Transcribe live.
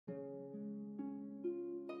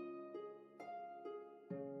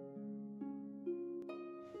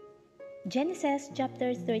Genesis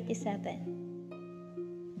chapter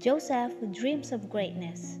 37. Joseph dreams of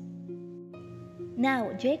greatness.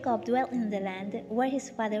 Now Jacob dwelt in the land where his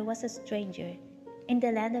father was a stranger, in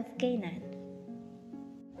the land of Canaan.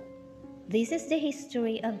 This is the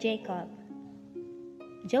history of Jacob.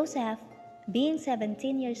 Joseph, being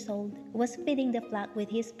 17 years old, was feeding the flock with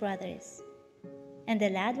his brothers. And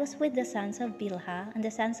the lad was with the sons of Bilhah and the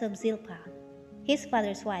sons of Zilpah, his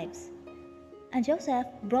father's wives. And Joseph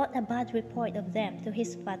brought a bad report of them to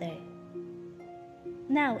his father.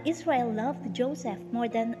 Now Israel loved Joseph more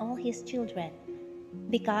than all his children,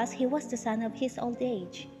 because he was the son of his old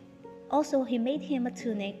age. Also he made him a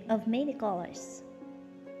tunic of many colors.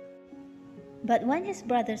 But when his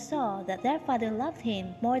brothers saw that their father loved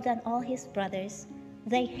him more than all his brothers,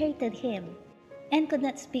 they hated him, and could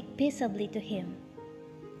not speak peaceably to him.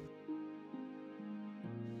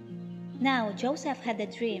 Now Joseph had a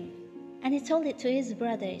dream, and he told it to his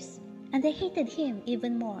brothers, and they hated him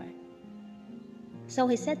even more. So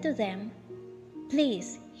he said to them,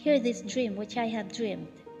 "Please hear this dream which I have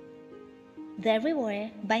dreamed. There we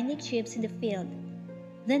were, binding sheaves in the field.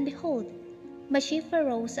 Then behold, my sheaf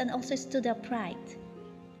arose and also stood upright.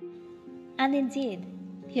 And indeed,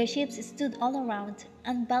 your sheep stood all around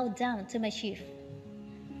and bowed down to my sheaf."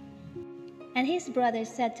 And his brothers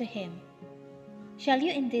said to him, "Shall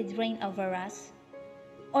you indeed reign over us?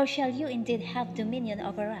 Or shall you indeed have dominion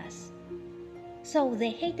over us?" So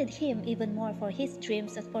they hated him even more for his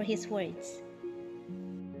dreams and for his words.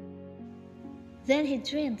 Then he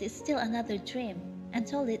dreamed still another dream, and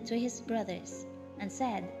told it to his brothers, and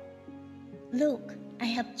said, "Look, I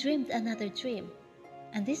have dreamed another dream,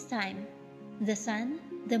 and this time the sun,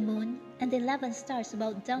 the moon, and the 11 stars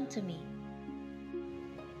bowed down to me."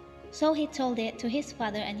 So he told it to his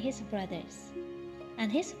father and his brothers.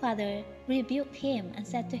 And his father rebuked him and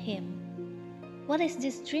said to him, "What is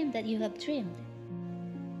this dream that you have dreamed?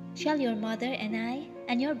 Shall your mother and I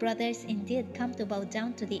and your brothers indeed come to bow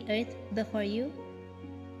down to the earth before you?"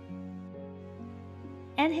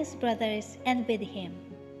 And his brothers envied him,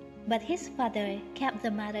 but his father kept the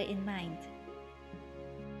matter in mind.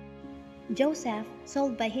 Joseph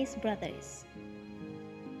sold by his brothers.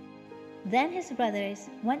 Then his brothers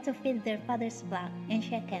went to feed their father's flock in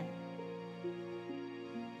Shechem.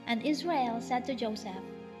 And Israel said to Joseph,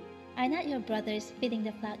 "Are not your brothers feeding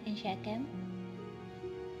the flock in Shechem?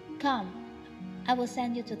 Come, I will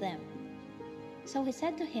send you to them." So he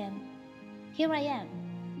said to him, "Here I am."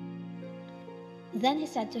 Then he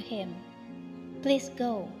said to him, "Please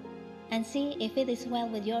go, and see if it is well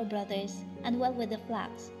with your brothers and well with the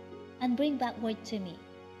flocks, and bring back word to me."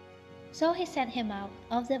 So he sent him out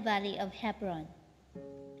of the valley of Hebron,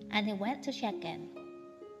 and he went to Shechem.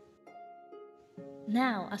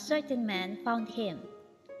 Now a certain man found him,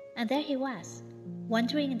 and there he was,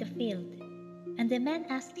 wandering in the field. And the man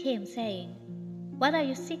asked him, saying, "What are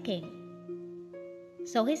you seeking?"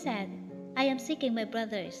 So he said, "I am seeking my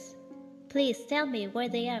brothers. Please tell me where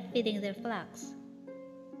they are feeding their flocks."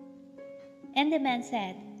 And the man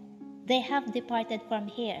said, "They have departed from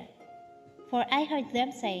here, for I heard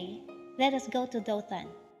them say, 'Let us go to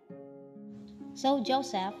Dothan.'" So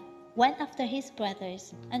Joseph went after his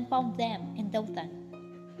brothers and found them in Dothan.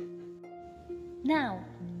 Now,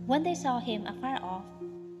 when they saw him afar off,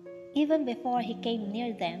 even before he came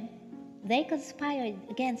near them, they conspired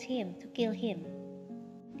against him to kill him.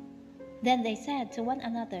 Then they said to one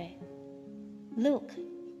another, "Look,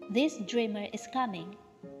 this dreamer is coming.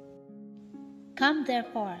 Come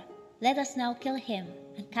therefore, let us now kill him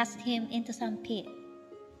and cast him into some pit.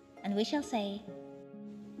 And we shall say,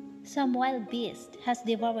 'Some wild beast has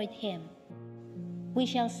devoured him.' We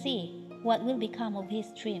shall see what will become of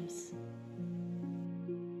his dreams."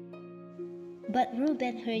 But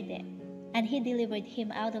Reuben heard it, and he delivered him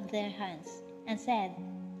out of their hands, and said,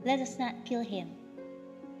 "Let us not kill him."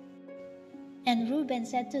 And Reuben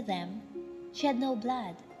said to them, "Shed no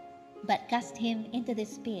blood, but cast him into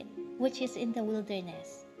this pit, which is in the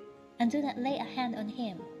wilderness, and do not lay a hand on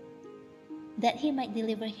him, that he might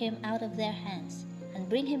deliver him out of their hands, and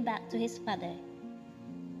bring him back to his father."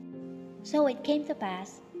 So it came to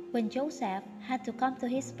pass, when Joseph had to come to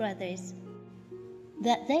his brothers,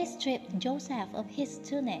 that they stripped Joseph of his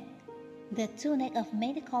tunic, the tunic of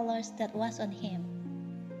many colors that was on him.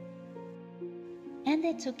 And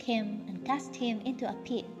they took him and cast him into a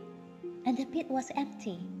pit, and the pit was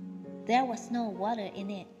empty, there was no water in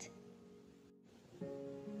it.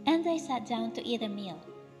 And they sat down to eat a meal.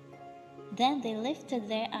 Then they lifted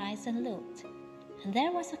their eyes and looked, and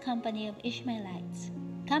there was a company of Ishmaelites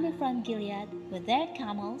coming from Gilead with their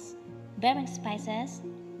camels, bearing spices,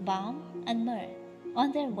 balm, and myrrh,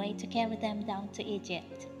 on their way to carry them down to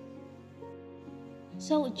Egypt.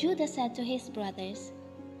 So Judah said to his brothers,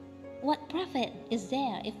 "What profit is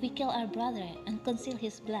there if we kill our brother and conceal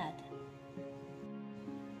his blood?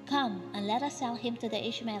 Come and let us sell him to the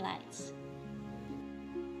Ishmaelites.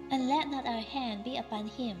 And let not our hand be upon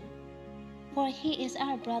him, for he is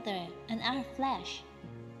our brother and our flesh."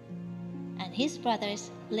 And his brothers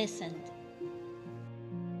listened.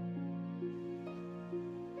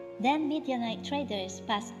 Then Midianite traders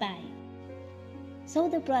passed by. So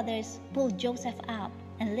the brothers pulled Joseph up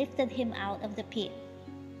and lifted him out of the pit,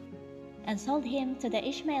 and sold him to the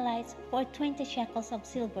Ishmaelites for 20 shekels of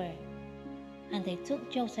silver, and they took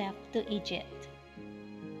Joseph to Egypt.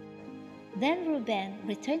 Then Reuben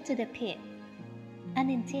returned to the pit, and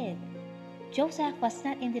indeed Joseph was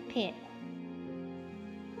not in the pit,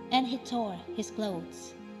 and he tore his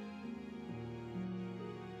clothes.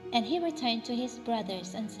 And he returned to his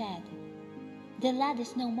brothers and said, "The lad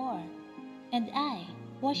is no more, and I,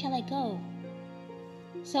 where shall I go?"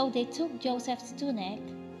 So they took Joseph's tunic,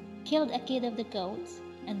 killed a kid of the goats,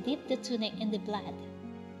 and dipped the tunic in the blood.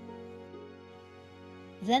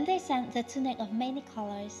 Then they sent the tunic of many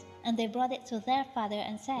colors, and they brought it to their father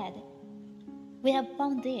and said, "We have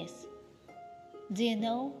found this. Do you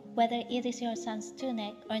know whether it is your son's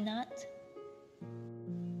tunic or not?"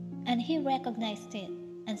 And he recognized it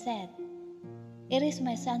and said, "It is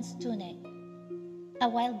my son's tunic. A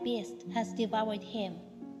wild beast has devoured him.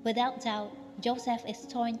 Without doubt, Joseph is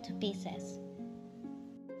torn to pieces."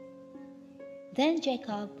 Then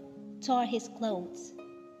Jacob tore his clothes,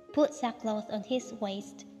 put sackcloth on his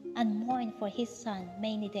waist, and mourned for his son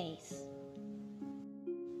many days.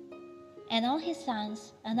 And all his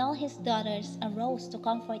sons and all his daughters arose to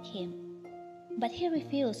comfort him. But he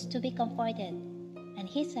refused to be comforted, and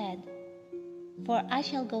he said, "For I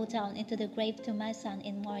shall go down into the grave to my son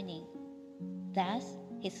in mourning." Thus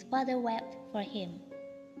his father wept for him.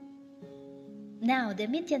 Now the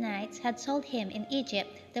Midianites had sold him in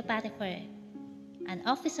Egypt to Potiphar, an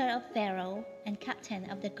officer of Pharaoh and captain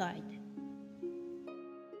of the guard.